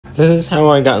This is how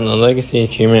I got the Legacy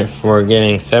achievement for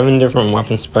getting 7 different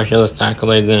weapon specialist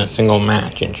accolades in a single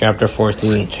match in Chapter 4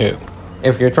 Season 2.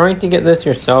 If you're trying to get this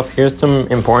yourself, here's some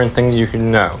important things you should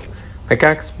know.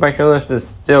 Pickaxe specialist is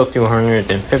still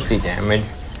 250 damage.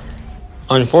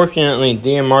 Unfortunately,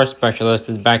 DMR specialist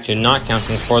is back to not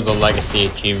counting for the Legacy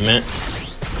achievement.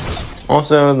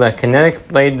 Also, the kinetic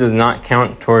blade does not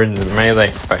count towards the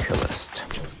melee specialist.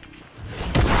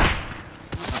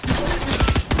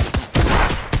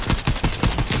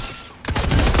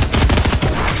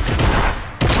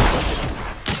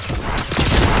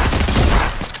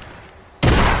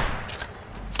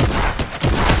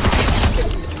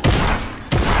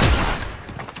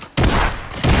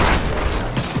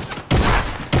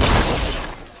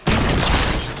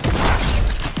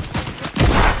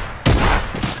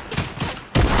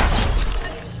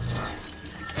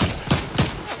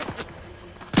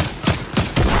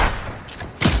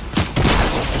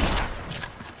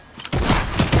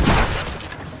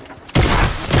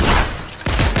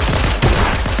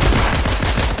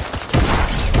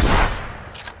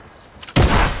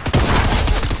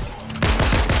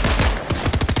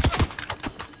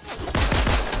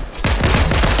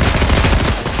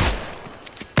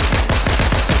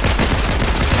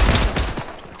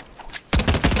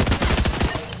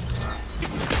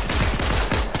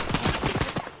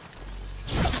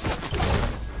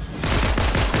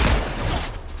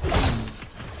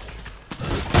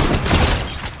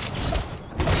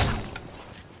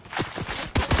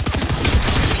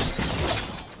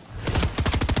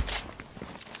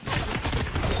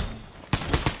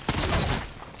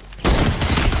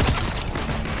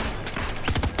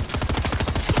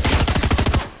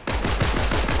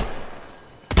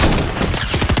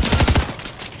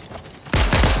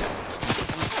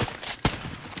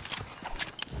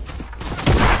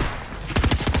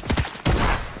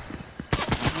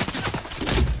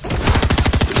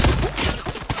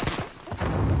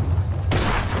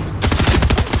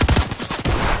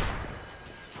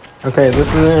 Okay, this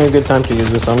isn't a good time to use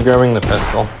this, so I'm grabbing the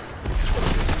pistol.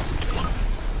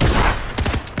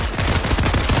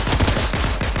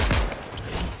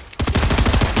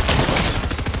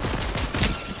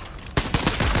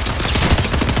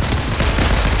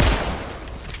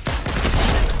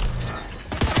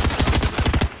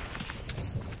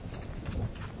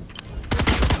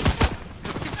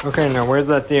 Okay, now where's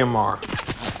that DMR?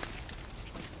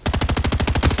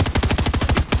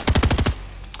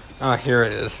 Ah, here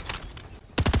it is.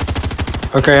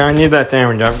 Okay, I need that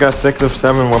damage. I've got 6 of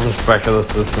 7 weapon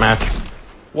specialists this match.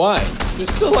 Why? There's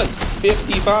still like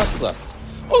 50 bots left.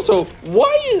 Also,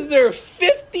 why is there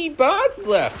 50 bots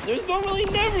left? There's normally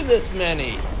never this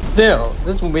many. Still,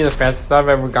 this will be the fastest I've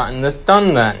ever gotten this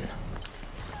done then.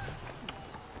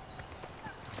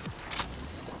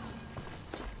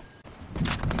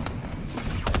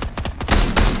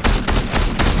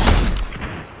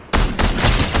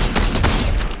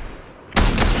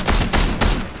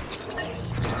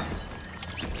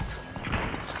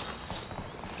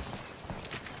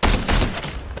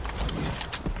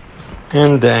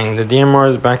 And dang, the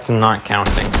DMR is back to not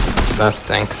counting. That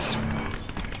stinks.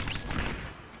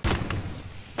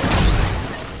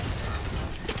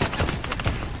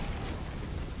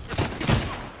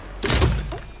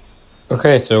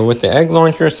 Okay, so with the egg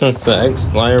launcher, since the eggs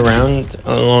slide around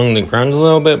along the ground a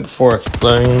little bit before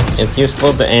exploding, it's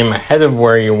useful to aim ahead of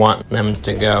where you want them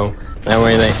to go. That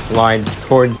way they slide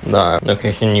toward the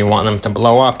location you want them to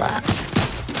blow up at.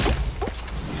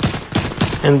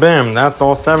 And bam, that's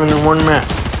all 7 in one match.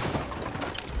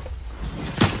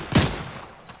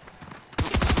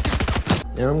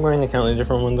 Now I'm going to count the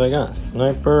different ones I got.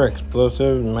 Sniper,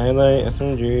 explosive, melee,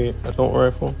 SMG, assault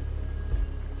rifle,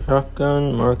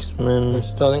 shotgun, marksman,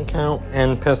 which doesn't count,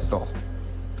 and pistol.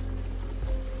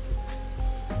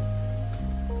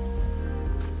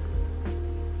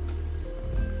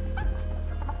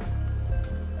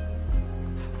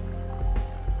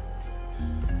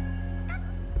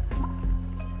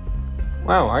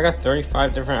 Wow, I got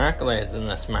 35 different accolades in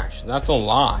this match. That's a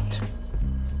lot.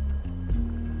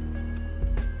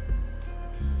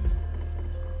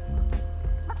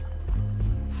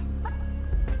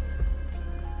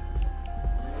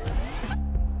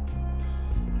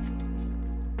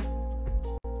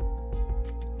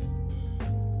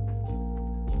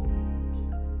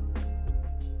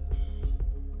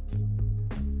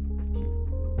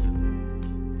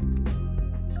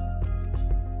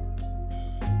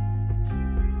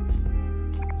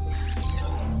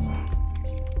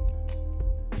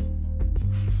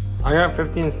 I got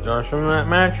 15 stars from that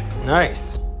match.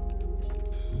 Nice.